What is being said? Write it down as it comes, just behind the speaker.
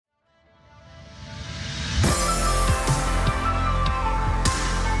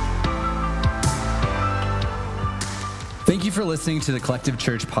Thank you for listening to the Collective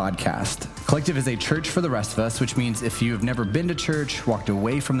Church podcast. Collective is a church for the rest of us, which means if you have never been to church, walked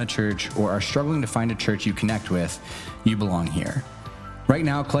away from the church, or are struggling to find a church you connect with, you belong here. Right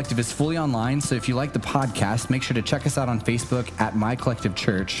now, Collective is fully online, so if you like the podcast, make sure to check us out on Facebook at My Collective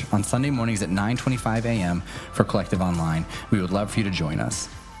Church on Sunday mornings at 9:25 a.m. for Collective Online. We would love for you to join us.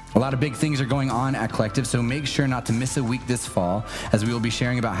 A lot of big things are going on at Collective, so make sure not to miss a week this fall, as we will be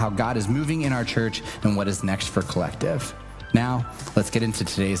sharing about how God is moving in our church and what is next for Collective. Now, let's get into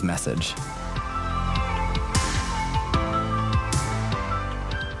today's message.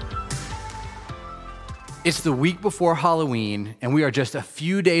 It's the week before Halloween, and we are just a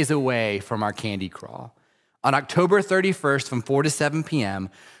few days away from our candy crawl. On October 31st from 4 to 7 p.m.,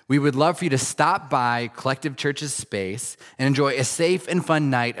 we would love for you to stop by Collective Church's space and enjoy a safe and fun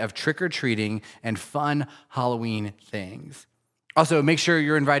night of trick-or-treating and fun Halloween things. Also, make sure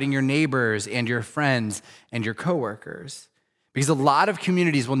you're inviting your neighbors and your friends and your coworkers, because a lot of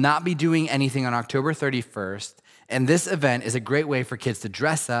communities will not be doing anything on October 31st, and this event is a great way for kids to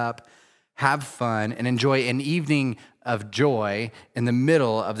dress up, have fun, and enjoy an evening of joy in the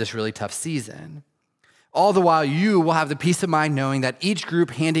middle of this really tough season. All the while, you will have the peace of mind knowing that each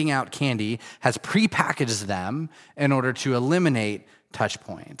group handing out candy has prepackaged them in order to eliminate touch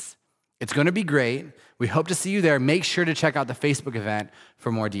points. It's going to be great. We hope to see you there. Make sure to check out the Facebook event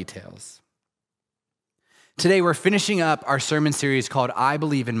for more details. Today, we're finishing up our sermon series called I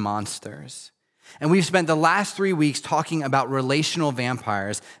Believe in Monsters. And we've spent the last 3 weeks talking about relational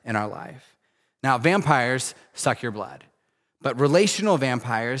vampires in our life. Now, vampires suck your blood, but relational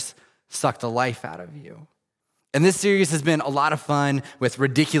vampires suck the life out of you. And this series has been a lot of fun with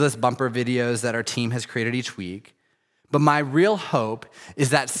ridiculous bumper videos that our team has created each week. But my real hope is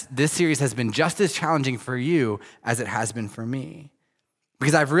that this series has been just as challenging for you as it has been for me.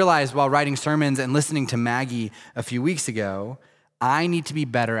 Because I've realized while writing sermons and listening to Maggie a few weeks ago, I need to be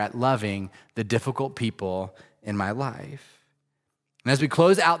better at loving the difficult people in my life. And as we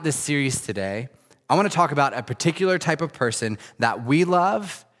close out this series today, I want to talk about a particular type of person that we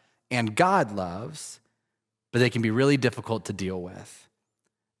love and God loves, but they can be really difficult to deal with.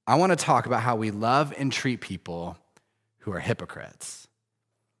 I want to talk about how we love and treat people who are hypocrites.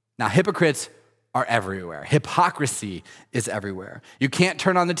 Now, hypocrites are everywhere. Hypocrisy is everywhere. You can't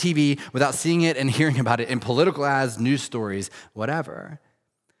turn on the TV without seeing it and hearing about it in political ads, news stories, whatever.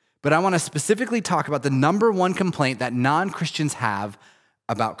 But I want to specifically talk about the number one complaint that non-Christians have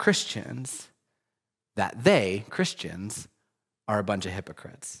about Christians, that they, Christians, are a bunch of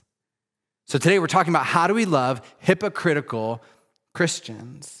hypocrites. So today we're talking about how do we love hypocritical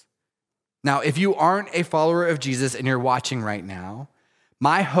Christians. Now, if you aren't a follower of Jesus and you're watching right now,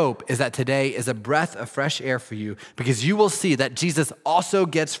 my hope is that today is a breath of fresh air for you, because you will see that Jesus also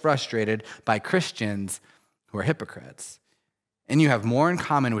gets frustrated by Christians who are hypocrites. And you have more in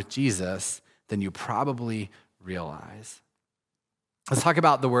common with Jesus than you probably realize. Let's talk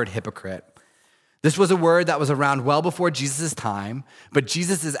about the word hypocrite. This was a word that was around well before Jesus' time, but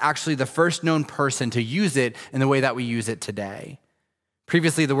Jesus is actually the first known person to use it in the way that we use it today.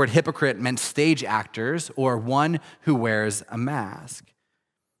 Previously, the word hypocrite meant stage actors or one who wears a mask.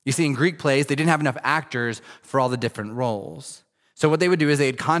 You see, in Greek plays, they didn't have enough actors for all the different roles. So what they would do is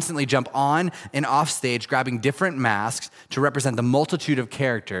they'd constantly jump on and off stage, grabbing different masks to represent the multitude of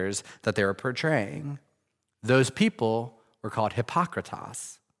characters that they were portraying. Those people were called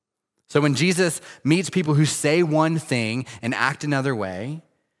hypocritos. So when Jesus meets people who say one thing and act another way,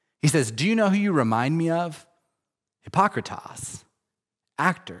 he says, do you know who you remind me of? Hypocritos,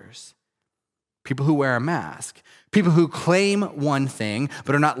 actors, people who wear a mask, people who claim one thing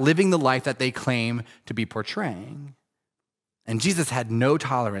but are not living the life that they claim to be portraying. And Jesus had no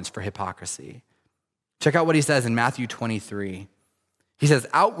tolerance for hypocrisy. Check out what he says in Matthew 23. He says,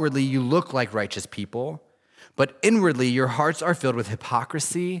 outwardly you look like righteous people, but inwardly your hearts are filled with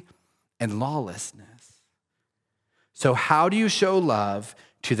hypocrisy and lawlessness. So how do you show love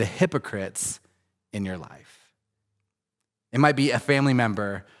to the hypocrites in your life? It might be a family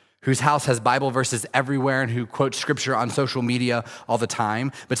member whose house has Bible verses everywhere and who quotes scripture on social media all the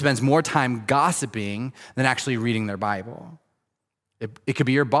time, but spends more time gossiping than actually reading their Bible. It could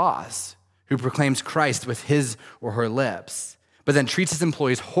be your boss who proclaims Christ with his or her lips, but then treats his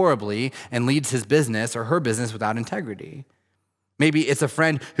employees horribly and leads his business or her business without integrity. Maybe it's a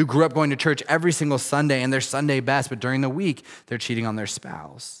friend who grew up going to church every single Sunday and they're Sunday best, but during the week, they're cheating on their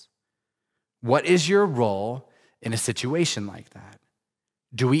spouse. What is your role in a situation like that?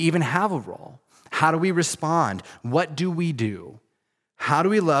 Do we even have a role? How do we respond? What do we do? How do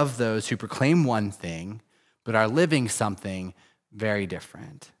we love those who proclaim one thing, but are living something very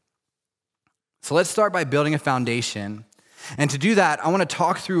different? So let's start by building a foundation And to do that, I want to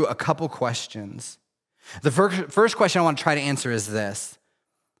talk through a couple questions. The first question I want to try to answer is this: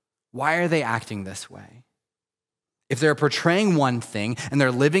 why are they acting this way? If they're portraying one thing and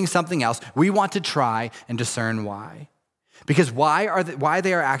they're living something else, we want to try and discern why. Because why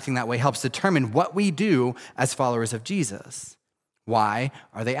they are acting that way helps determine what we do as followers of Jesus. Why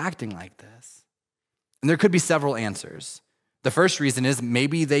are they acting like this? And there could be several answers. The first reason is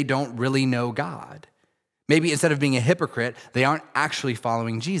maybe they don't really know God. Maybe instead of being a hypocrite, they aren't actually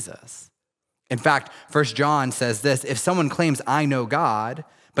following Jesus. In fact, 1 John says this: if someone claims, I know God,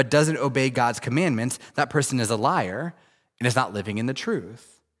 but doesn't obey God's commandments, that person is a liar and is not living in the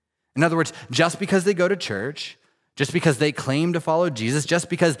truth. In other words, just because they go to church, just because they claim to follow Jesus, just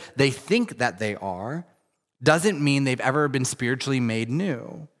because they think that they are, doesn't mean they've ever been spiritually made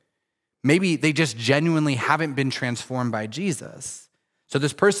new. Maybe they just genuinely haven't been transformed by Jesus. So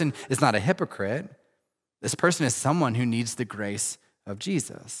this person is not a hypocrite. This person is someone who needs the grace of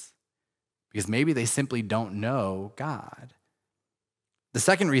Jesus, because maybe they simply don't know God. The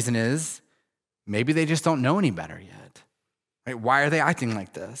second reason is maybe they just don't know any better yet. Right? Why are they acting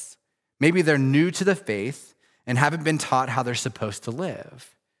like this? Maybe they're new to the faith and haven't been taught how they're supposed to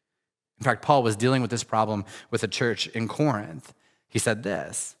live. In fact, Paul was dealing with this problem with a church in Corinth. He said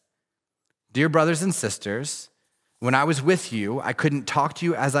this: dear brothers and sisters, when I was with you, I couldn't talk to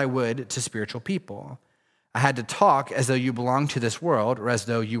you as I would to spiritual people. I had to talk as though you belonged to this world, or as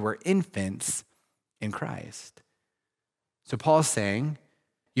though you were infants in Christ. So Paul's saying,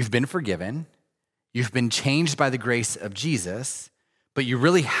 you've been forgiven, you've been changed by the grace of Jesus, but you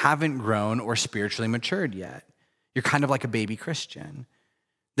really haven't grown or spiritually matured yet. You're kind of like a baby Christian.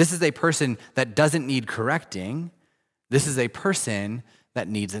 This is a person that doesn't need correcting. This is a person that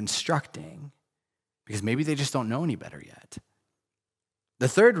needs instructing, because maybe they just don't know any better yet. The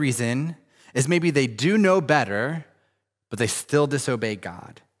third reason is maybe they do know better, but they still disobey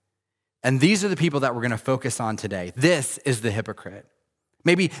God. And these are the people that we're going to focus on today. This is the hypocrite.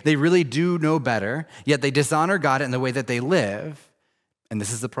 Maybe they really do know better, yet they dishonor God in the way that they live, and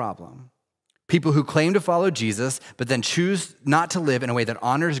this is the problem. People who claim to follow Jesus, but then choose not to live in a way that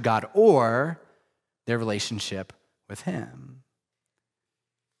honors God or their relationship with him.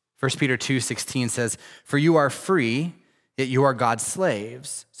 1 Peter 2:16 says, for you are free, yet you are God's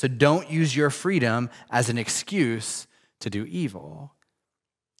slaves. So don't use your freedom as an excuse to do evil.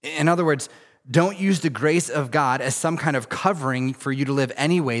 In other words, don't use the grace of God as some kind of covering for you to live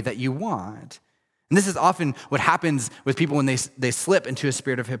any way that you want. And this is often what happens with people when they slip into a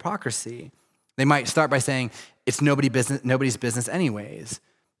spirit of hypocrisy. They might start by saying, it's nobody's business anyways.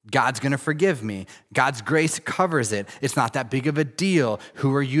 God's going to forgive me. God's grace covers it. It's not that big of a deal.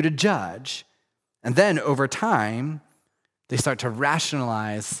 Who are you to judge? And then over time, they start to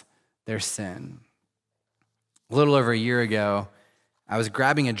rationalize their sin. A little over a year ago, I was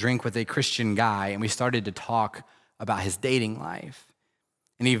grabbing a drink with a Christian guy, and we started to talk about his dating life.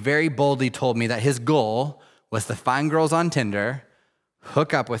 And he very boldly told me that his goal was to find girls on Tinder,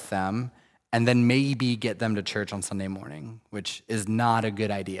 hook up with them, and then maybe get them to church on Sunday morning, which is not a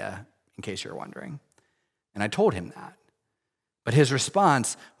good idea, in case you're wondering. And I told him that. But his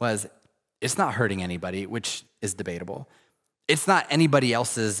response was, it's not hurting anybody, which is debatable. It's not anybody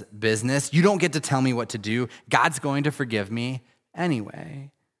else's business. You don't get to tell me what to do. God's going to forgive me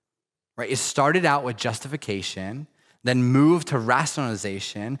anyway. Right? It started out with justification, then moved to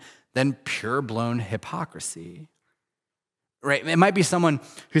rationalization, then pure-blown hypocrisy. Right? It might be someone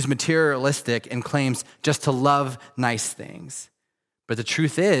who's materialistic and claims just to love nice things. But the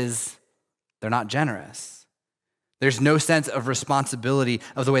truth is, they're not generous. There's no sense of responsibility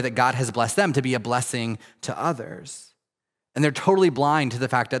of the way that God has blessed them to be a blessing to others. And they're totally blind to the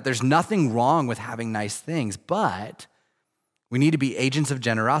fact that there's nothing wrong with having nice things, but we need to be agents of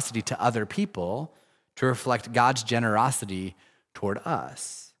generosity to other people to reflect God's generosity toward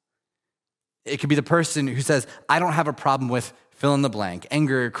us. It could be the person who says, I don't have a problem with fill in the blank,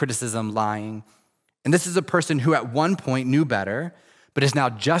 anger, criticism, lying. And this is a person who at one point knew better, but is now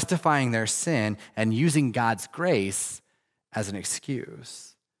justifying their sin and using God's grace as an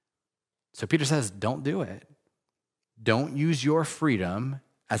excuse. So Peter says, don't do it. Don't use your freedom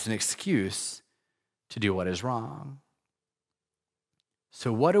as an excuse to do what is wrong.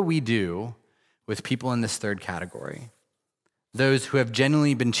 So what do we do with people in this third category? Those who have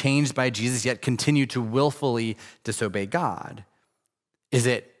genuinely been changed by Jesus yet continue to willfully disobey God. Is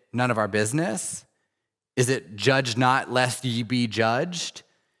it none of our business? Is it judge not lest ye be judged?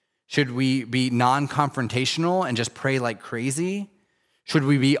 Should we be non-confrontational and just pray like crazy? Should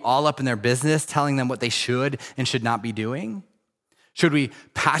we be all up in their business telling them what they should and should not be doing? Should we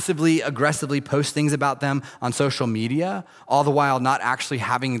passively, aggressively post things about them on social media, all the while not actually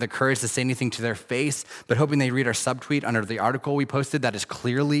having the courage to say anything to their face, but hoping they read our subtweet under the article we posted that is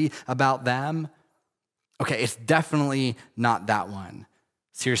clearly about them? Okay, it's definitely not that one.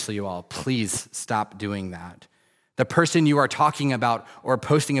 Seriously, you all, please stop doing that. The person you are talking about or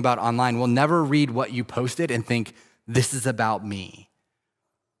posting about online will never read what you posted and think, this is about me.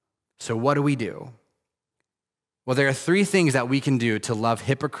 So what do? Well, there are three things that we can do to love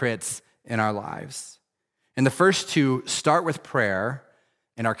hypocrites in our lives. And the first two start with prayer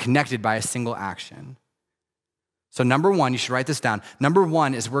and are connected by a single action. So number one, you should write this down. Number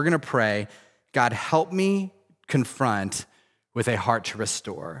one is we're gonna pray, God, help me confront with a heart to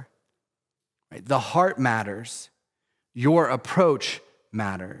restore. Right? The heart matters. Your approach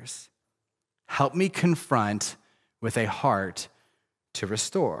matters. Help me confront with a heart to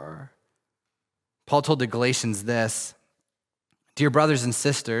restore. Paul told the Galatians this, dear brothers and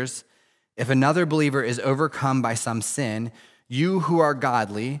sisters, if another believer is overcome by some sin, you who are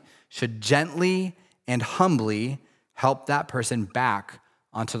godly should gently and humbly help that person back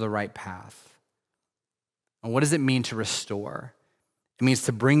onto the right path. And what does it mean to restore? It means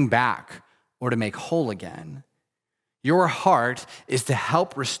to bring back or to make whole again. Your heart is to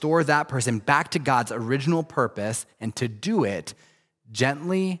help restore that person back to God's original purpose and to do it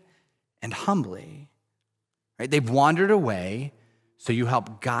gently and humbly. Right? They've wandered away, so you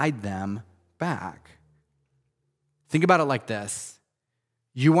help guide them back. Think about it like this.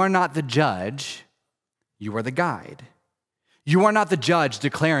 You are not the judge, you are the guide. You are not the judge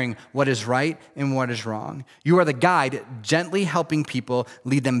declaring what is right and what is wrong. You are the guide gently helping people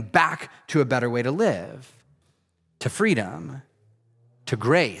lead them back to a better way to live, to freedom, to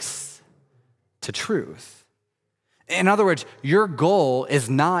grace, to truth. In other words, your goal is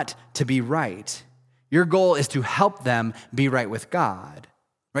not to be right. Your goal is to help them be right with God,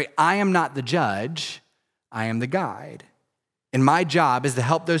 right? I am not the judge, I am the guide. And my job is to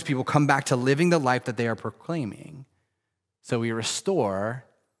help those people come back to living the life that they are proclaiming. So we restore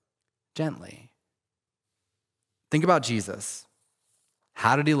gently. Think about Jesus.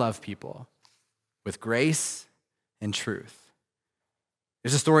 How did he love people? With grace and truth.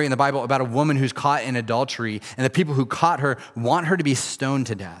 There's a story in the Bible about a woman who's caught in adultery, and the people who caught her want her to be stoned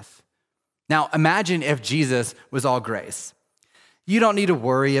to death. Now, imagine if Jesus was all grace. You don't need to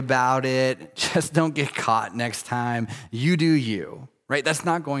worry about it. Just don't get caught next time. You do you, right? That's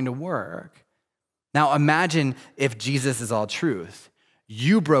not going to work. Now, imagine if Jesus is all truth.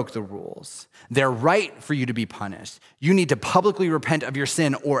 You broke the rules. They're right for you to be punished. You need to publicly repent of your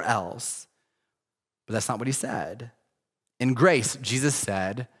sin or else. But that's not what he said. In grace, Jesus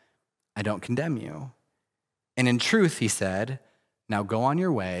said, I don't condemn you. And in truth, he said, now go on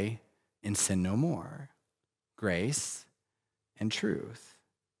your way and sin no more. Grace and truth.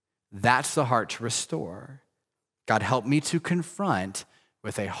 That's the heart to restore. God, help me to confront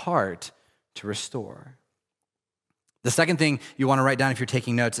with a heart to restore. The second thing you want to write down if you're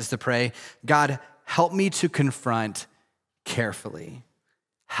taking notes is to pray, God, help me to confront carefully.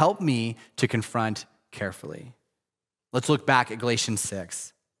 Help me to confront carefully. Let's look back at Galatians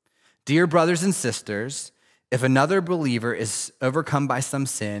 6. Dear brothers and sisters, if another believer is overcome by some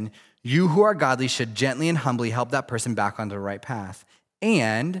sin, you who are godly should gently and humbly help that person back onto the right path.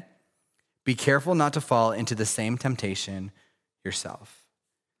 And be careful not to fall into the same temptation yourself.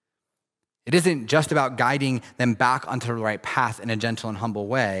 It isn't just about guiding them back onto the right path in a gentle and humble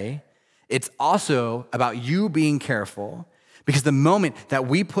way. It's also about you being careful, because the moment that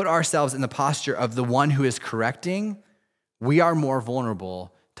we put ourselves in the posture of the one who is correcting, we are more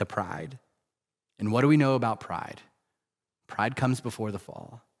vulnerable to pride. And what do we know about pride? Pride comes before the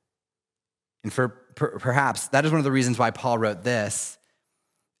fall. And perhaps that is one of the reasons why Paul wrote this.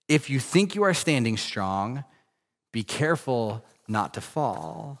 If you think you are standing strong, be careful not to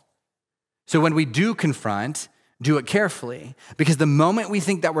fall. So when we do confront, do it carefully, because the moment we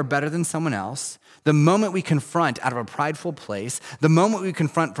think that we're better than someone else, the moment we confront out of a prideful place, the moment we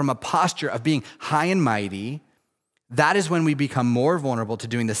confront from a posture of being high and mighty, that is when we become more vulnerable to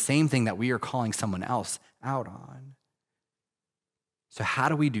doing the same thing that we are calling someone else out on. So how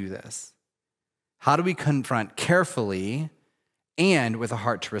do we do this? How do we confront carefully and with a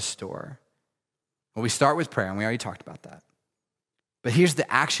heart to restore? Well, we start with prayer, and we already talked about that. But here's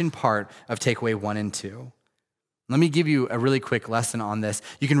the action part of takeaway 1 and 2. Let me give you a really quick lesson on this.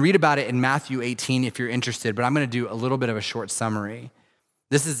 You can read about it in Matthew 18 if you're interested, but I'm going to do a little bit of a short summary.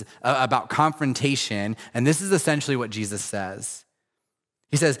 This is about confrontation, and this is essentially what Jesus says.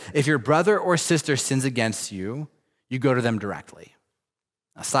 He says, if your brother or sister sins against you, you go to them directly.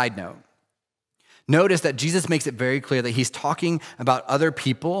 A side note, Notice that Jesus makes it very clear that he's talking about other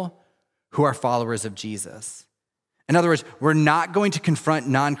people who are followers of Jesus. In other words, we're not going to confront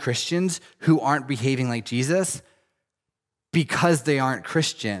non-Christians who aren't behaving like Jesus because they aren't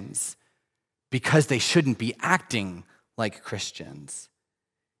Christians, because they shouldn't be acting like Christians.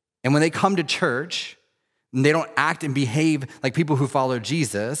 And when they come to church and they don't act and behave like people who follow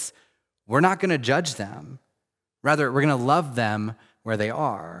Jesus, we're not going to judge them. Rather, we're going to love them where they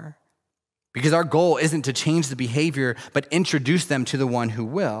are. Because our goal isn't to change the behavior, but introduce them to the one who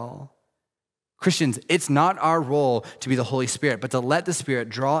will. Christians, it's not our role to be the Holy Spirit, but to let the Spirit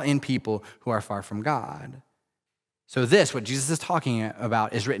draw in people who are far from God. So this, what Jesus is talking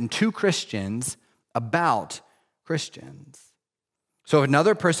about, is written to Christians about Christians. So if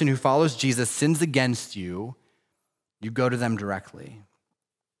another person who follows Jesus sins against you, you go to them directly.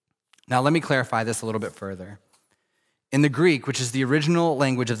 Now let me clarify this a little bit further. In the Greek, which is the original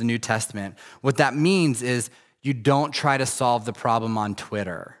language of the New Testament, what that means is you don't try to solve the problem on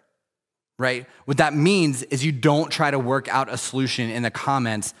Twitter, right? What that means is you don't try to work out a solution in the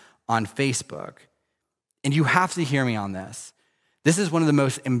comments on Facebook. And you have to hear me on this. This is one of the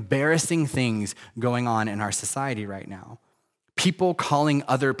most embarrassing things going on in our society right now. People calling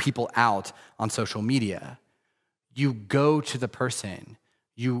other people out on social media. You go to the person.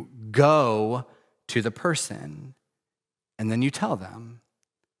 You go to the person. And then you tell them,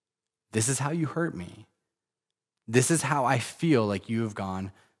 this is how you hurt me. This is how I feel like you have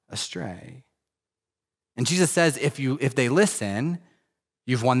gone astray. And Jesus says, if they listen,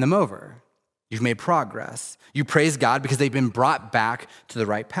 you've won them over. You've made progress. You praise God because they've been brought back to the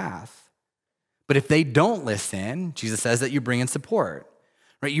right path. But if they don't listen, Jesus says that you bring in support,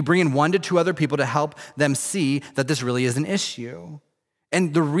 right? You bring in 1 to 2 other people to help them see that this really is an issue.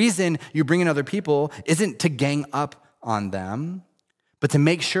 And the reason you bring in other people isn't to gang up on them, but to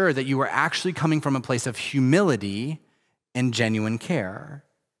make sure that you are actually coming from a place of humility and genuine care.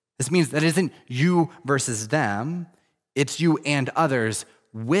 This means that it isn't you versus them, it's you and others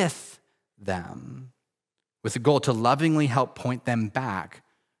with them, with the goal to lovingly help point them back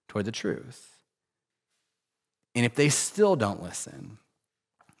toward the truth. And if they still don't listen,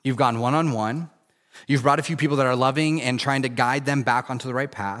 you've gone one-on-one, you've brought a few people that are loving and trying to guide them back onto the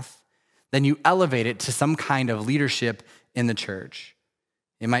right path, then you elevate it to some kind of leadership in the church.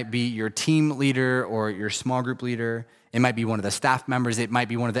 It might be your team leader or your small group leader. It might be one of the staff members. It might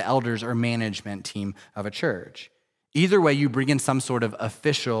be one of the elders or management team of a church. Either way, you bring in some sort of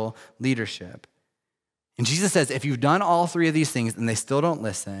official leadership. And Jesus says, if you've done all 3 of these things and they still don't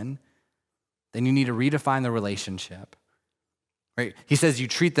listen, then you need to redefine the relationship. Right? He says you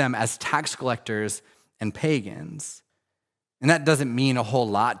treat them as tax collectors and pagans. And that doesn't mean a whole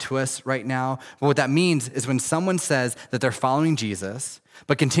lot to us right now. But what that means is when someone says that they're following Jesus,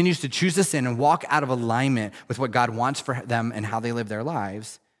 but continues to choose to sin and walk out of alignment with what God wants for them and how they live their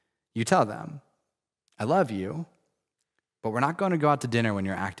lives, you tell them, I love you, but we're not going to go out to dinner when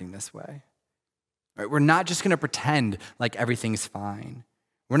you're acting this way. Right? We're not just going to pretend like everything's fine.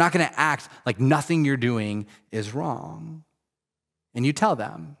 We're not going to act like nothing you're doing is wrong. And you tell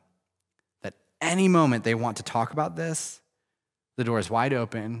them that any moment they want to talk about this, the door is wide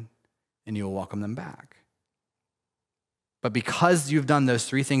open and you will welcome them back. But because you've done those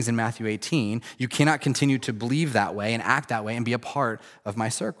 3 things in Matthew 18, you cannot continue to believe that way and act that way and be a part of my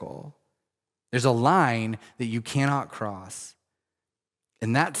circle. There's a line that you cannot cross.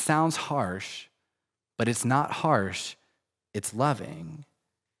 And that sounds harsh, but it's not harsh, it's loving.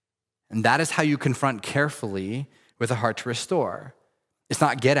 And that is how you confront carefully with a heart to restore. It's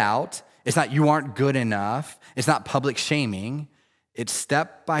not get out. It's not you aren't good enough. It's not public shaming. It's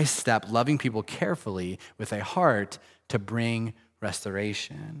step by step loving people carefully with a heart to bring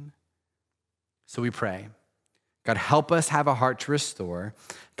restoration. So we pray, God, help us have a heart to restore.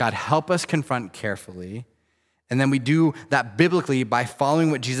 God, help us confront carefully. And then we do that biblically by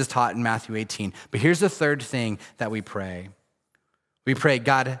following what Jesus taught in Matthew 18. But here's the third thing that we pray. We pray,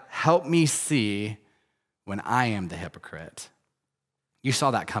 God, help me see when I am the hypocrite. You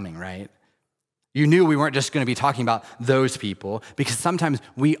saw that coming, right? You knew we weren't just going to be talking about those people because sometimes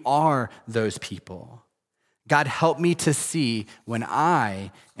we are those people. God, help me to see when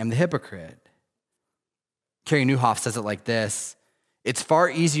I am the hypocrite. Carey Nieuwhof says it like this: it's far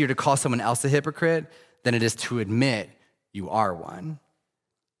easier to call someone else a hypocrite than it is to admit you are one.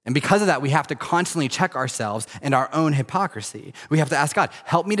 And because of that, we have to constantly check ourselves and our own hypocrisy. We have to ask God,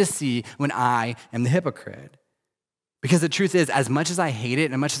 help me to see when I am the hypocrite. Because the truth is, as much as I hate it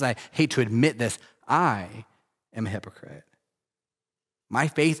and as much as I hate to admit this, I am a hypocrite. My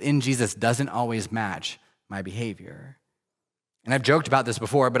faith in Jesus doesn't always match my behavior. And I've joked about this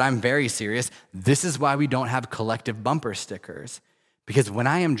before, but I'm very serious. This is why we don't have collective bumper stickers. Because when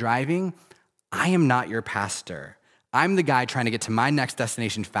I am driving, I am not your pastor. I'm the guy trying to get to my next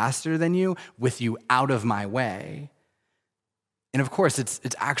destination faster than you, with you out of my way. And of course,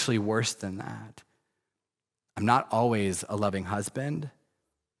 it's actually worse than that. I'm not always a loving husband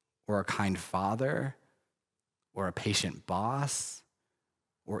or a kind father or a patient boss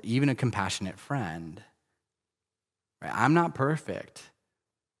or even a compassionate friend. Right? I'm not perfect.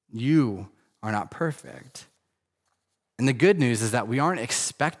 You are not perfect. And the good news is that we aren't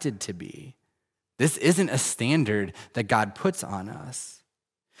expected to be. This isn't a standard that God puts on us.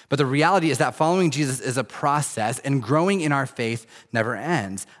 But the reality is that following Jesus is a process, and growing in our faith never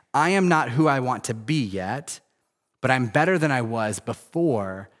ends. I am not who I want to be yet, but I'm better than I was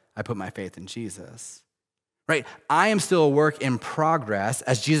before I put my faith in Jesus. Right? I am still a work in progress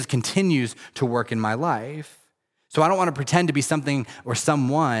as Jesus continues to work in my life. So I don't want to pretend to be something or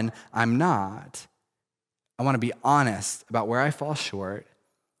someone I'm not. I want to be honest about where I fall short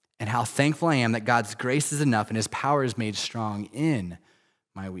and how thankful I am that God's grace is enough and his power is made strong in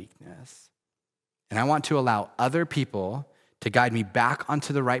my weakness. And I want to allow other people to guide me back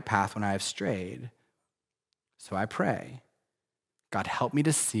onto the right path when I have strayed. So I pray, God, help me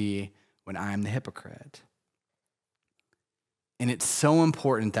to see when I am the hypocrite. And it's so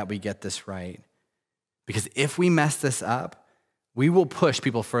important that we get this right, because if we mess this up, we will push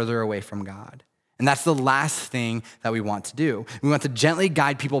people further away from God. And that's the last thing that we want to do. We want to gently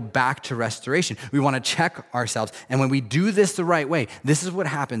guide people back to restoration. We want to check ourselves. And when we do this the right way, this is what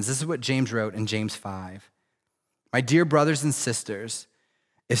happens. This is what James wrote in James 5. My dear brothers and sisters,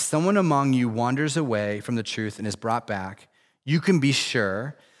 if someone among you wanders away from the truth and is brought back, you can be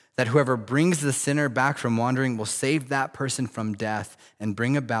sure that whoever brings the sinner back from wandering will save that person from death and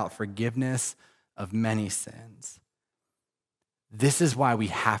bring about forgiveness of many sins. This is why we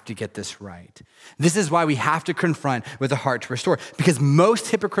have to get this right. This is why we have to confront with a heart to restore. Because most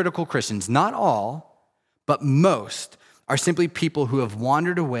hypocritical Christians, not all, but most, are simply people who have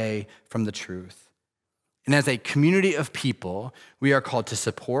wandered away from the truth. And as a community of people, we are called to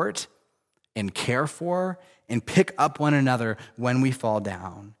support and care for and pick up one another when we fall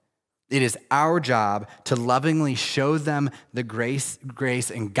down. It is our job to lovingly show them the grace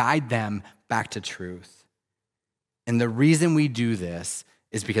and guide them back to truth. And the reason we do this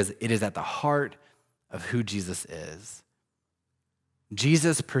is because it is at the heart of who Jesus is.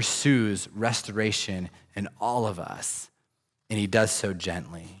 Jesus pursues restoration in all of us, and he does so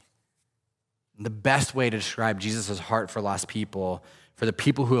gently. The best way to describe Jesus' heart for lost people, for the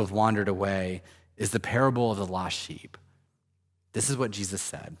people who have wandered away, is the parable of the lost sheep. This is what Jesus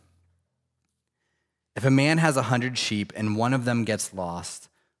said. If a man has 100 sheep and one of them gets lost,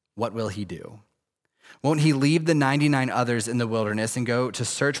 what will he do? Won't he leave the 99 others in the wilderness and go to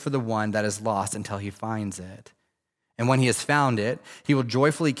search for the one that is lost until he finds it? And when he has found it, he will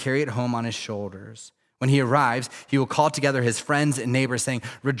joyfully carry it home on his shoulders. When he arrives, he will call together his friends and neighbors, saying,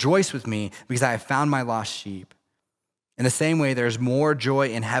 "Rejoice with me, because I have found my lost sheep." In the same way, there is more joy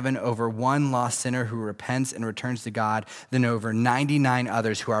in heaven over one lost sinner who repents and returns to God than over 99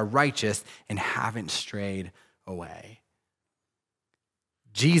 others who are righteous and haven't strayed away.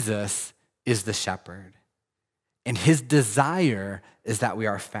 Jesus is the shepherd, and his desire is that we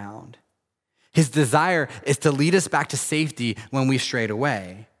are found. His desire is to lead us back to safety when we've strayed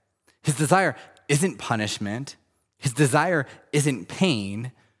away. His desire isn't punishment. His desire isn't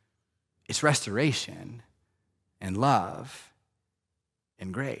pain. It's restoration and love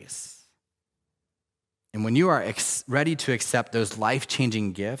and grace. And when you are ready to accept those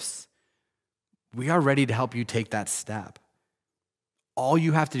life-changing gifts, we are ready to help you take that step. All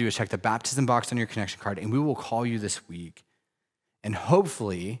you have to do is check the baptism box on your connection card, and we will call you this week. And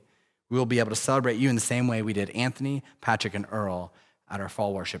hopefully, we will be able to celebrate you in the same way we did Anthony, Patrick, and Earl at our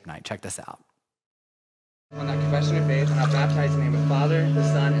fall worship night. Check this out. On that confession of faith, I baptize in the name of the Father, the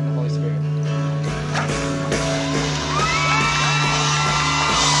Son, and the Holy Spirit.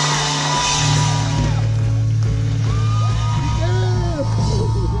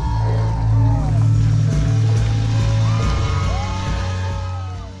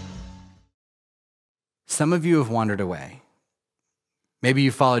 Some of you have wandered away. Maybe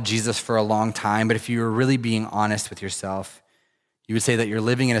you followed Jesus for a long time, but if you were really being honest with yourself, you would say that you're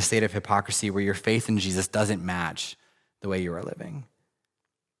living in a state of hypocrisy where your faith in Jesus doesn't match the way you are living.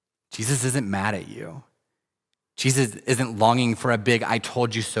 Jesus isn't mad at you. Jesus isn't longing for a big "I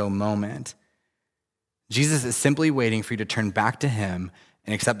told you so" moment. Jesus is simply waiting for you to turn back to him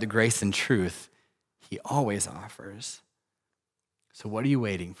and accept the grace and truth he always offers. So what are you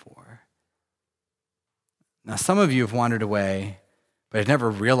waiting for? Now, some of you have wandered away, but have never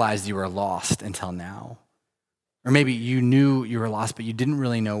realized you were lost until now. Or maybe you knew you were lost, but you didn't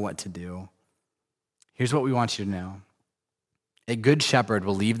really know what to do. Here's what we want you to know. A good shepherd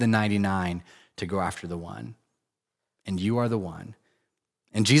will leave the 99 to go after the one, and you are the one.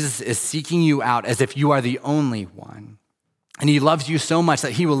 And Jesus is seeking you out as if you are the only one. And he loves you so much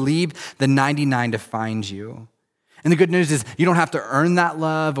that he will leave the 99 to find you. And the good news is you don't have to earn that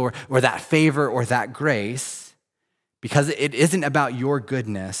love or that favor or that grace, because it isn't about your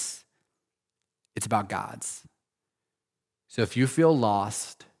goodness, it's about God's. So if you feel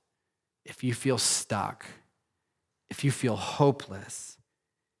lost, if you feel stuck, if you feel hopeless,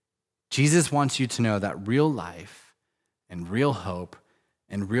 Jesus wants you to know that real life and real hope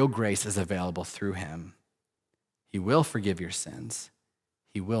and real grace is available through him. He will forgive your sins.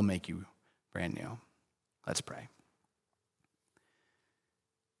 He will make you brand new. Let's pray.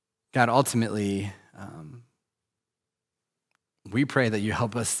 God, ultimately, we pray that you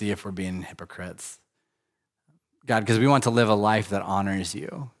help us see if we're being hypocrites. God, because we want to live a life that honors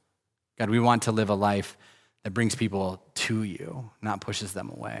you. God, we want to live a life that brings people to you, not pushes them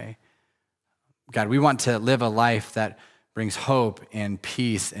away. God, we want to live a life that brings hope and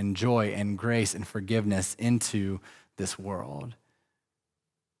peace and joy and grace and forgiveness into this world.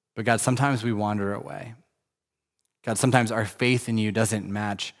 But God, sometimes we wander away. God, sometimes our faith in you doesn't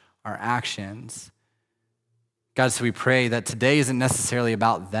match our actions. God, so we pray that today isn't necessarily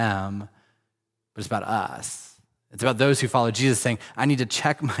about them, but it's about us. It's about those who follow Jesus saying, I need to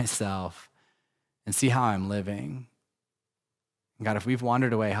check myself and see how I'm living. God, if we've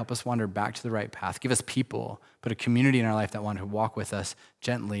wandered away, help us wander back to the right path. Give us people, put a community in our life that want to walk with us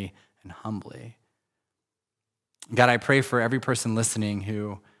gently and humbly. God, I pray for every person listening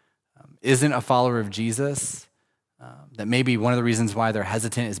who isn't a follower of Jesus, that maybe one of the reasons why they're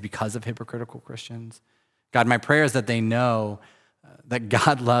hesitant is because of hypocritical Christians. God, my prayer is that they know that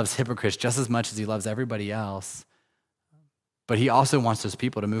God loves hypocrites just as much as he loves everybody else, but he also wants those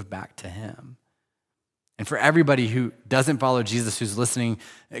people to move back to him. And for everybody who doesn't follow Jesus, who's listening,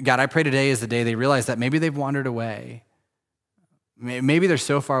 God, I pray today is the day they realize that maybe they've wandered away. Maybe they're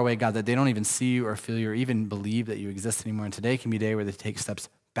so far away, God, that they don't even see you or feel you or even believe that you exist anymore. And today can be a day where they take steps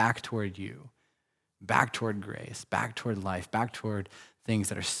back toward you, back toward grace, back toward life, back toward things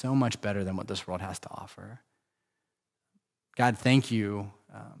that are so much better than what this world has to offer. God, thank you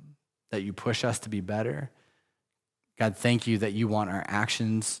that you push us to be better. God, thank you that you want our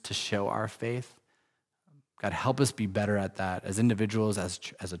actions to show our faith. God, help us be better at that as individuals,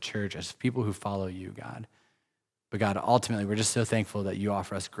 as a church, as people who follow you, God. But God, ultimately, we're just so thankful that you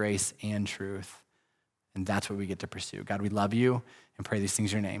offer us grace and truth, and that's what we get to pursue. God, we love you and pray these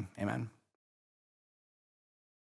things in your name. Amen.